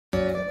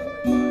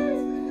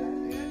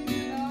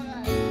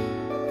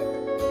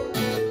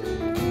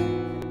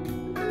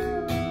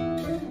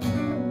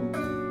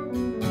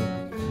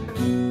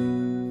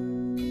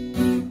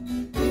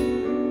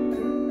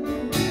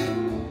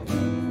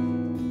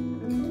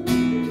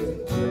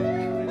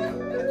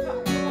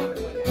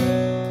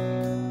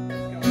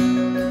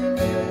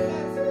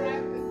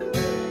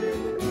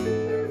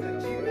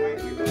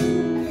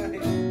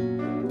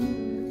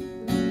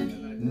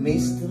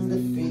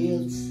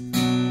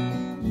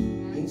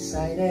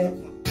excited.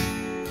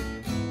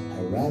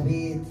 A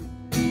rabbit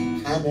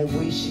and a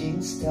wishing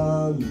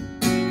stone,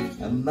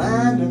 a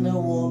man and a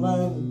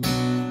woman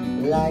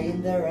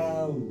lying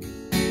around.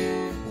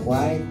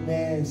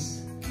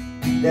 Whiteness,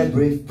 the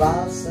brief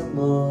balsam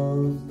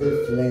of the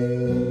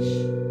flesh.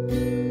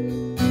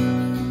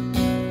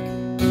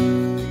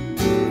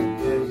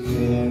 Their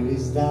hair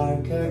is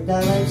darker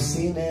than I've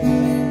seen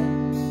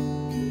it.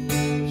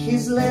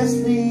 He's less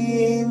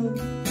thin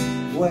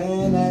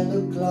when I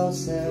look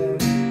closer.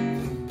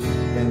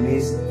 The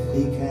mist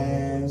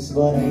thickens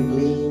but I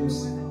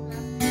glimpse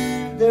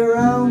the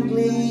round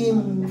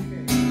gleam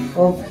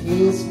of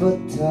his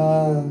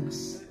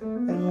buttocks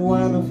and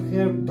one of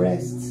her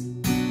breasts.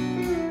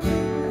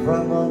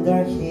 From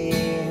under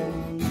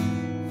him,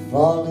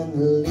 falling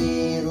a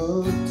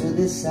little to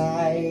the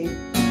side.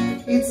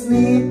 Its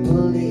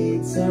nipple,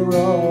 it's a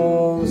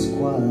rose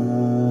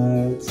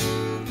quartz,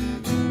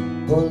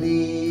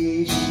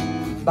 polished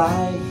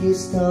by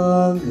his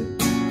tongue,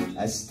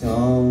 a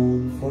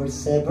stone for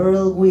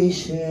several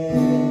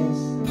wishes.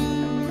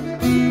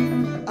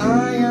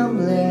 I am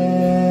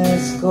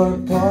less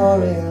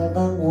corporeal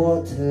than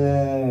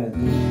water,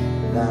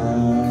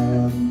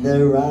 than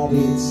the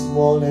rabbit,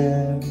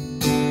 smaller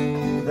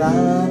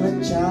than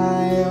a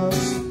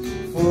child's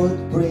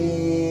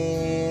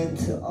footprint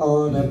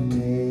on a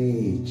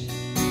page.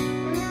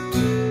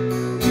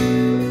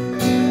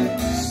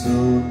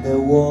 Soon the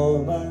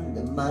woman,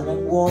 the man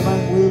and woman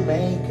will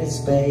make a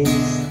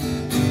space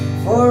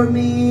for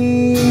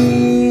me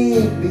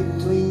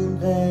between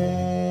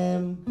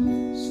them.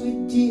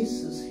 Sweet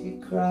Jesus, he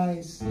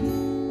cries,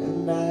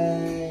 and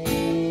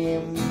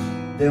I'm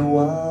the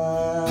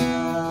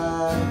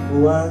one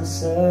who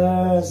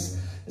answers,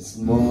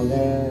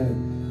 smaller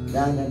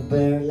than a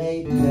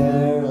pearly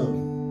pearl.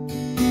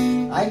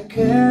 I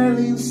curl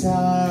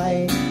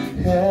inside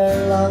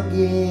her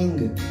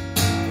longing.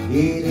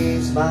 It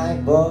is my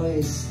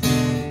voice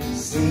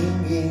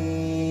singing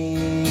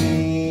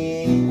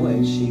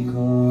when she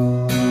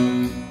calls.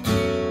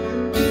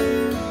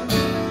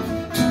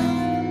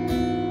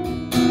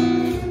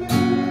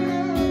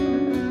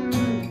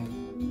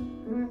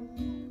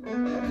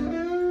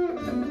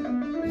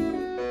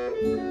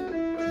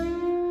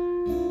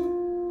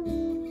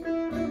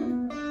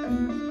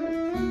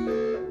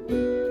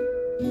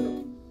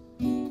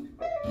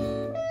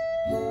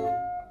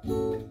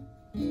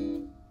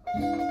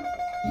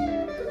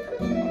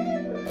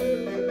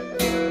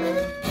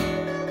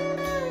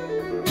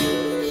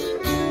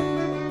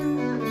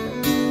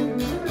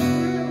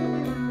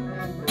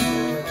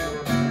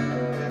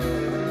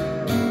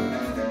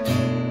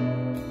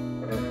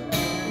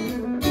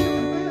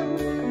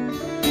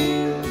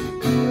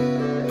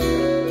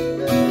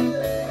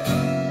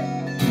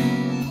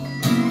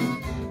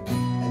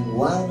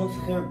 One of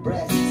her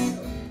breasts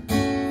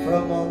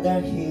from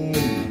under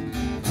him,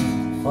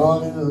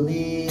 falling a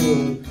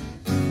little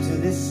to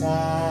the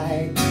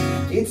side.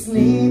 Its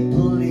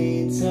nipple,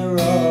 it's a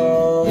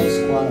rose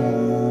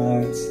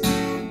quartz,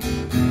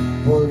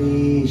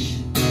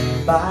 polished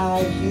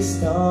by his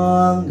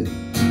tongue,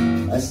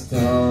 a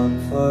stone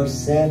for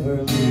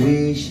several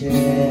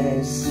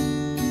wishes.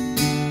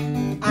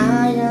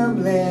 I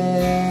am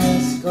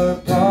less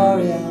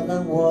corporeal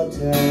than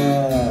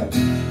water,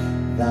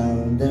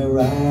 than the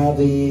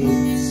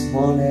rabbit,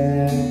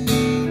 smaller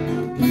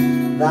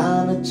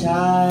than a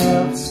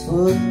child's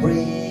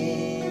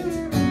footprint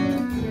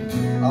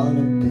on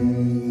a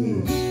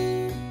page.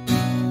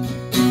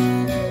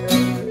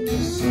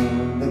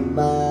 Soon the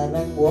man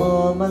and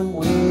woman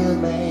will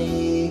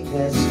make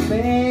a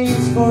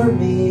space for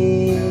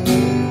me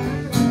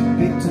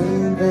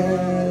between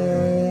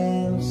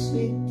them.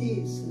 Sweet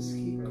Jesus,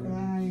 he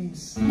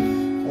cries,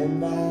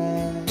 and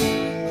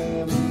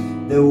I'm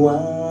the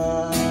one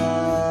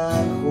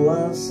who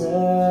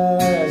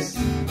answers,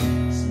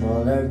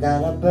 smaller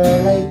than a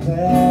pearly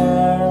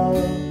pearl.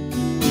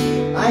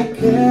 I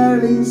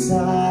curl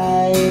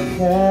inside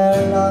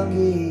her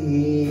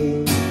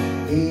longing.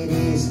 It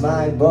is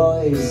my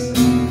voice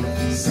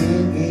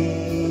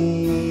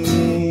singing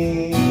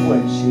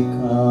when she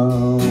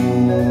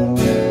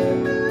comes.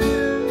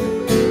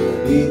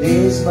 It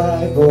is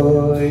my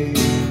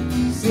voice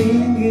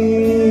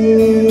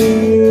singing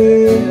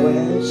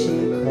when she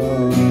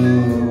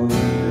comes.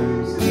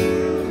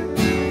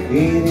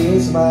 It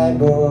is my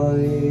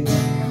voice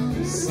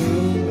singing.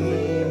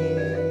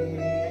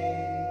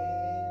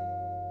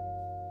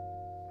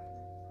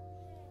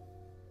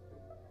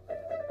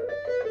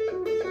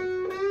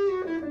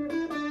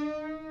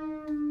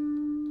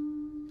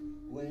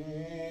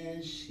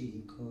 When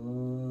she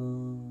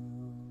comes.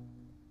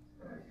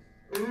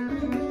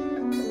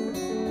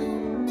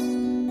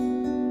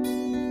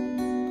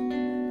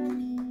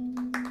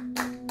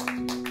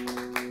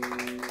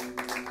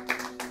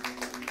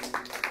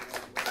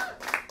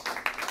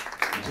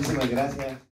 Muchísimas gracias.